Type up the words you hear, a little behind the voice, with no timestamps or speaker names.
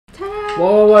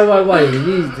Wait. You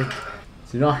need to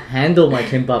do not handle my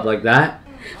kimbap like that.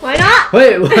 Why not?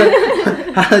 Wait,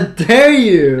 what? How dare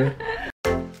you?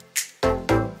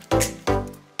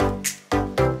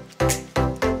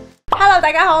 Hello，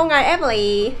 大家好，我係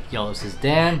Emily。 Yo, this is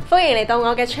Dan。 歡迎嚟到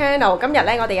我嘅 channel。今日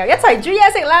咧，我哋又一齊煮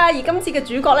嘢食啦。而今次嘅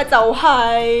主角咧就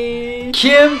係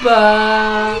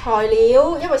KimBap。材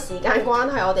料，因為時間關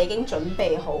係，我哋已經準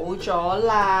備好咗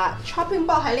啦。Chopping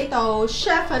board 喺呢度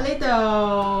 ，chef 喺呢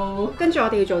度。跟住我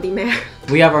哋要做啲咩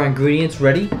We have our ingredients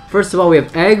ready. First of all, we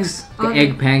have eggs, the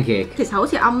egg pancake. 其實好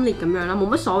似奄列咁樣啦，冇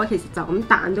乜所謂。其實就咁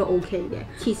蛋都 OK 嘅，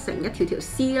切成一條條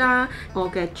絲啦。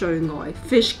我嘅最愛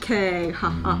fish cake，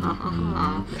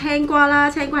 青瓜啦，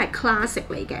青瓜係 classic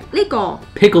嚟嘅。呢個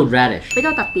Pickled radish 比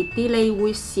較特別啲，你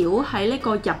會少喺呢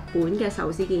個日本嘅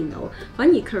壽司見到，反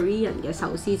而 Korean 嘅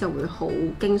壽司就會好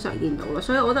經常見到咯。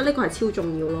所以我覺得呢個係超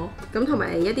重要咯。咁同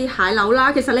埋一啲蟹柳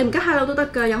啦，其實你唔加蟹柳都得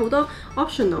㗎，有好多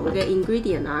optional 嘅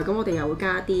ingredient 啊。咁我哋又會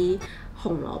加啲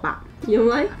紅蘿蔔。You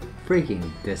like? Freaking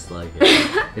dislike it.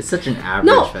 It's such an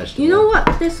average vegetable. You know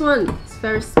what? This one is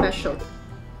very special.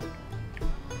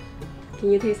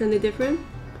 Can you taste any different?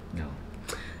 No.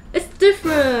 It's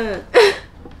different.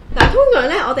 嗱，通常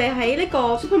咧，我哋喺呢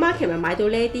個 supermarket 咪買到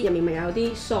呢啲，入面咪有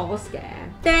啲 sauce 嘅。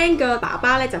Dan 嘅爸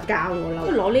爸咧就教我啦，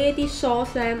攞呢一啲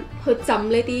sauce 咧去浸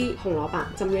呢啲紅蘿蔔，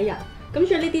浸一日。咁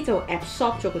所以呢啲就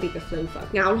absorb 咗嗰啲嘅 flavour，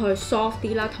 咬落去 soft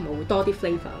啲啦，同埋會多啲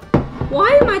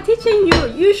flavour。Why am I teaching you?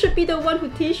 You should be the one who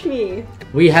teach me.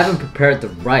 We haven't prepared the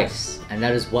rice, and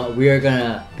that is what we are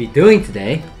gonna be doing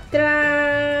today.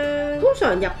 通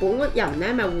常日本人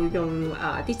咧咪會用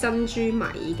啲珍珠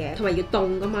米嘅，同埋要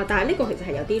凍噶嘛。但係呢個其實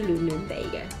係有啲暖暖地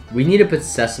嘅。We need to put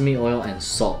sesame oil and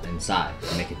salt inside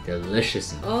to make it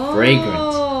delicious and fragrant.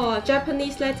 哦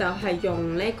 ，Japanese 咧就係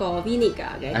用呢個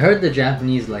vinegar 嘅。 I heard the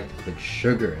Japanese like to put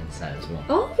sugar inside as well.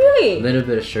 Oh, really? A little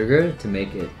bit of sugar to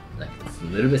make it like a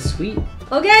little bit sweet.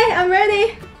 Okay, I'm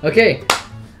ready. Okay,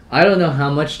 I don't know how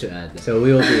much to add, so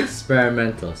we will be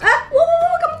experimental. 啊，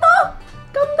咁多，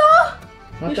咁多。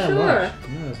Not that sure? much.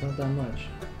 No, it's not that much.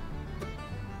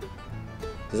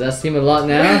 Does that seem a lot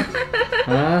now?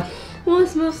 Huh? Oh, it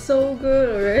smells so good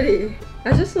already.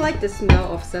 I just like the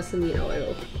smell of sesame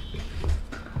oil.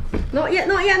 Not yet,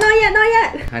 not yet, not yet, not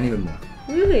yet. Tiny bit more.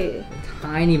 Really?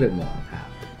 Tiny bit more.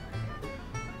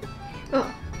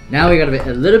 Oh. Now we gotta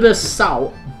a little bit of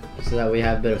salt so that we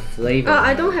have a bit of flavor.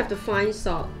 I don't have to find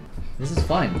salt. This is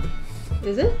fine.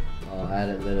 Is it? I'll add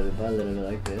a little bit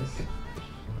like this.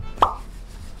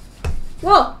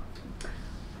 Whoa!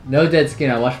 No dead skin.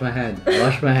 I wash my hands. I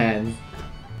wash my hands.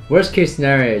 Worst case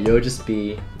scenario, you'll just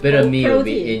be a bit of me will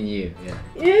be in you. Yeah.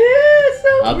 Yeah, so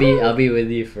I'll be with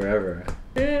you forever.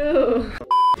 Ew.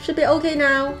 Should be okay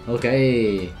now.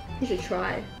 Okay. You should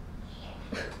try.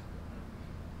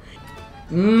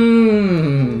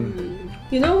 Mmm.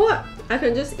 You know what? I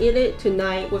can just eat it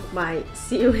tonight with my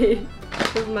seaweed.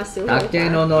 With my seaweed.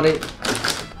 Ake no nori.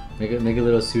 Make a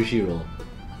little sushi roll.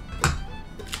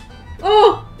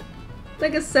 Oh!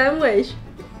 Like a sandwich.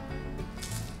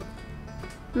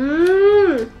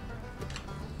 Mmm.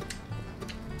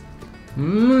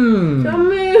 Mmm.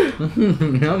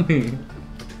 Yummy. Yummy.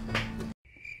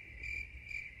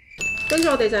 跟住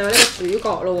我哋就有呢個主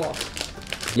角咯喎。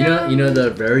You know the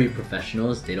very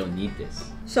professionals, they don't need this.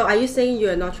 So are you saying you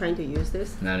are not trying to use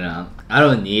this? No. I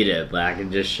don't need it, but I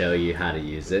can just show you how to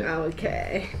use it.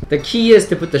 Okay. The key is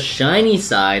to put the shiny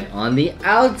side on the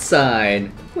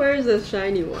outside. Where is the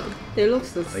shiny one? They look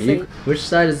the same. Which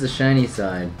side is the shiny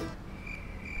side?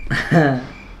 Well,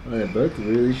 they're both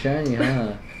really shiny,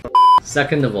 huh?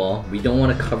 Second of all, we don't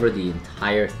want to cover the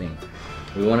entire thing.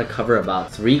 We want to cover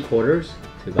about 3/4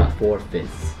 to about 4/5.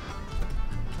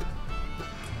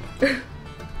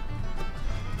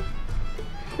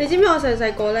 你知唔知我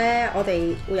細個咧，我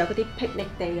哋會有嗰啲 picnic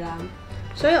day 啦，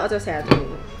所以我就成日同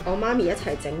我媽咪一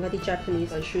齊整嗰啲 Japanese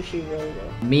sushi roll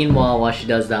㗎。 Meanwhile, while she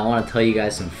does that, I want to tell you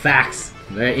guys some facts.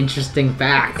 Very interesting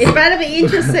facts. It better be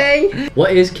interesting.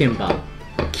 What is kimbap?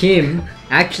 Kim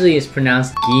actually is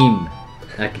pronounced Gim,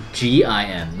 like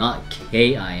G-I-M, not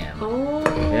K-I-M. Oh.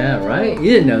 Yeah, right? You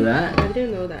didn't know that. I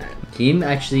didn't know that. Kim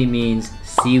actually means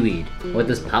seaweed. What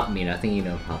does pop mean? I think you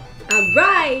know pop.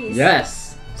 Rice.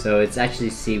 Yes. So it's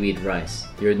actually seaweed rice.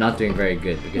 You're not doing very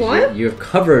good because What? you've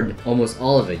covered almost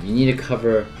all of it. You need to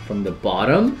cover from the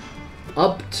bottom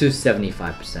up to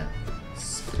 75%.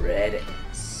 Spread it.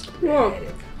 Whoa.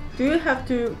 Do you have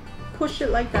to push it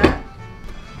like that?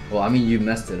 Well, I mean, you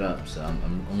messed it up, so I'm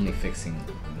only fixing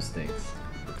mistakes.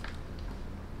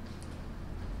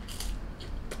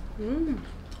 Mm.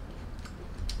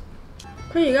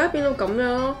 佢而家變到咁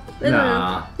樣咯，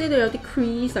呢度有啲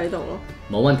crease 喺度咯。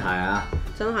冇問題啊，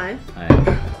真係。係。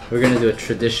we're gonna do a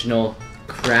traditional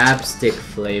crab stick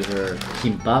flavor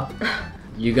kimbap.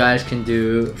 You guys can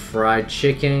do fried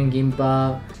chicken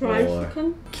kimbap or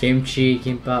kimchi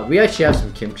kimbap. We actually have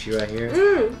some kimchi right here.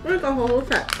 呢個好好食。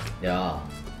 Yeah.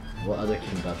 What other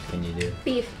kimbaps can you do?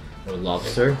 Beef Or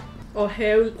lobster? or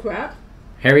hairy crab.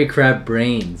 Hairy crab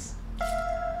brains.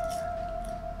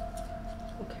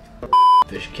 Okay.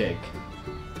 Fish cake.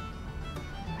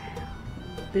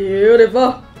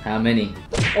 Beautiful. How many?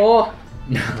 Oh.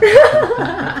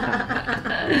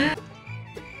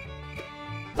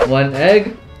 One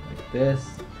egg, like this.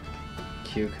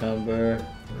 Cucumber,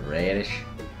 radish.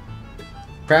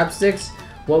 Crab sticks.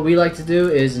 What we like to do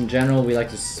is, in general, we like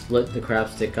to split the crab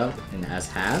stick up in as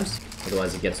halves.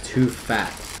 Otherwise, it gets too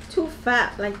fat. Too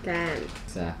fat like that.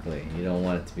 Exactly. You don't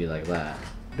want it to be like that.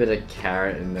 Bit of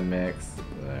carrot in the mix.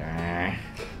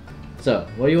 So,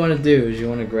 what you want to do is you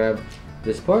want to grab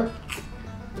this part,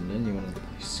 and then you want to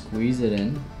squeeze it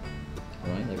in,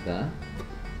 right, like that.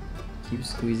 Keep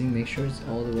squeezing, make sure it's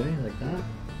all the way, like that.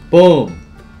 Boom!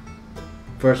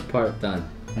 First part done.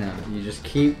 Now, you just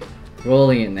keep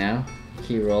rolling it now.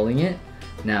 Keep rolling it.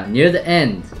 Now, near the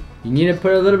end, you need to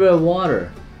put a little bit of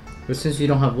water. But since you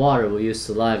don't have water, we'll use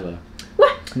saliva.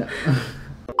 What? No.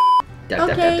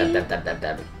 Okay.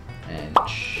 And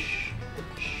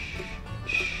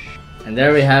and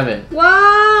there we have it.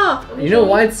 Wow! You know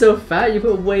why it's so fat? You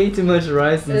put way too much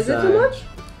rice inside. Is it too much?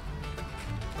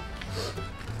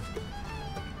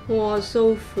 Wow,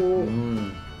 so full.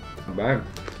 Not bad.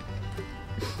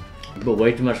 You put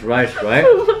way too much rice, right?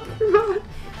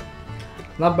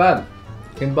 Not bad.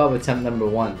 Kimbap attempt number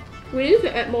 1. We need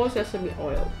to add more sesame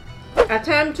oil.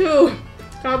 Attempt 2.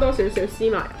 加多少少芝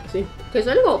麻油先。其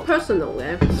實呢個好 personal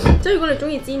嘅，即係如果你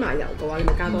中意芝麻油嘅話，你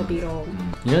咪加多啲咯。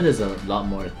You know, there's a lot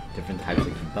more different types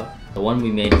of kimbap. The one we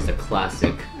made is the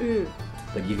classic,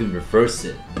 but you can reverse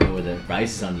it. You know, where the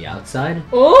rice is on the outside,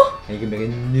 Oh! and you can make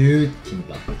a nude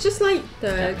kimbap. Just like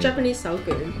the Japanese 手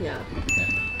卷, yeah.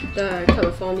 The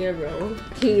California roll.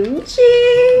 Kimchi!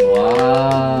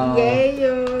 Wow!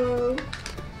 Yeah!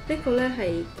 呢個咧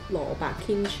係蘿蔔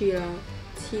kimchi 啦，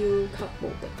超級無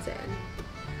敵正。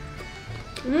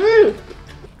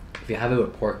If you have it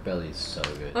with pork belly, it's so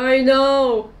good. I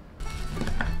know!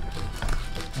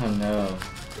 Oh no.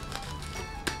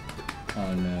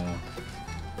 Oh no.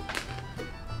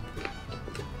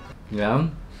 Yeah?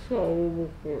 So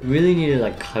good. You really need to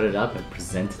like cut it up and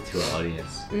present it to our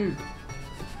audience.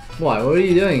 Why? What are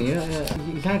you doing?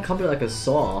 You can't cut it like a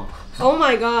saw. Oh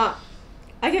my god!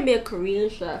 I can be a Korean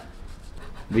chef.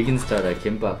 We can start a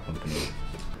kimbap company.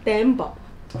 Kimbap.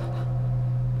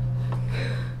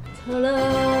 Dun,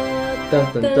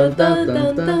 dun, dun, dun, dun,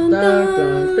 dun, dun,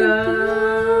 dun,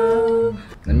 dun.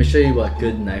 Let me show you what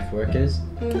good knife work is.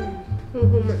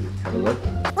 Have a look.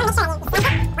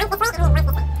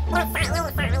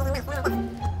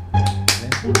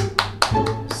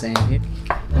 Okay. Same here.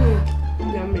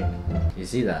 Yummy. You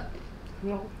see that?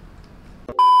 No.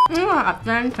 呢個係阿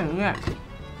Jen 整嘅，呢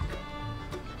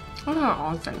個係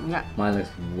我整嘅。 Mine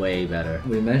looks way better.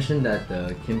 We mentioned that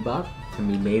the kimbap can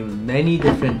be made with many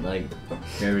different like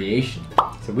variations.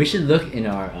 So we should look in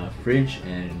our fridge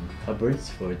and cupboards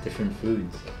for different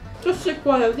foods. 個雪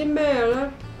櫃有啲咩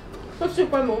咧？個雪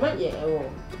櫃冇乜嘢喎。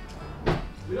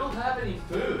 We don't have any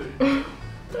food.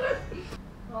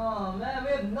 Oh man,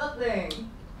 we have nothing.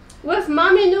 We have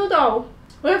mommy noodle.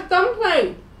 We have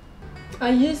dumpling.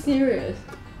 Are you serious?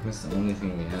 That's the only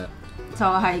thing we have. 就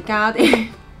係加啲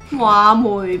話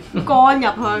梅乾入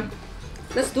去。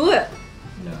Let's do it.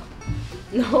 No.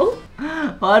 No?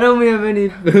 Why don't we have any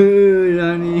food,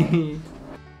 honey?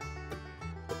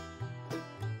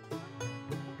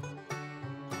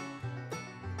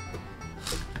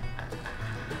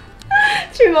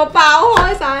 全部爆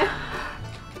開晒。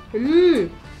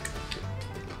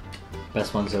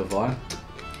Best one so far?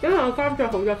 因為我加咗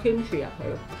好多 kimchi 入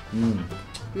去。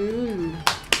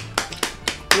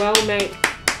Well made。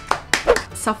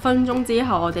10分鐘之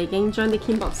後，我哋已經將啲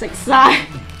kimbap 食晒。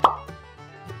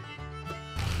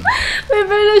We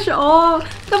finish all，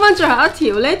得翻最後一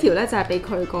條，呢條咧就係俾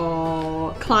佢個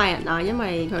client 啦，因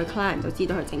為佢 client 就知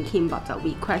道佢整 kimbap 就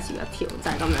request 要一條，就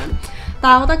係咁樣。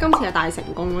但係我覺得今次係大成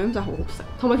功咯，咁就好好食，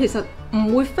同埋其實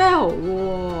唔會 fail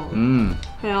喎。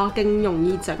係啊，勁容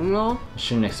易整咯。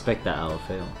Shouldn't expect that I'll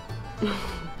fail.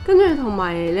 跟住同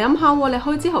埋你諗下喎，你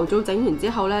可以朝頭早整完之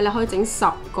後咧，你可以整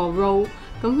10個 roll，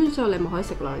咁跟住之後你咪可以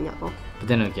食2日咯。But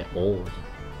then it'll get old.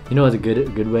 You know what a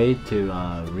good way to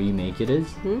remake it is?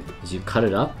 Is you cut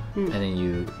it up and then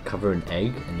you cover an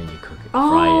egg and then you cook it.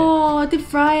 Fry it. 哦，deep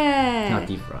fry Not 嘅。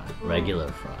 deep fry, regular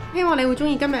fry. 希望你會中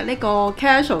意今日呢個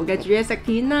casual 嘅煮嘢食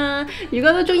片啦。如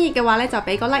果都中意嘅話咧，就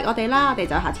俾個 like 我哋啦。我哋就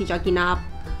下次再見啦。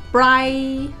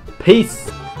Bye。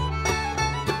 Peace!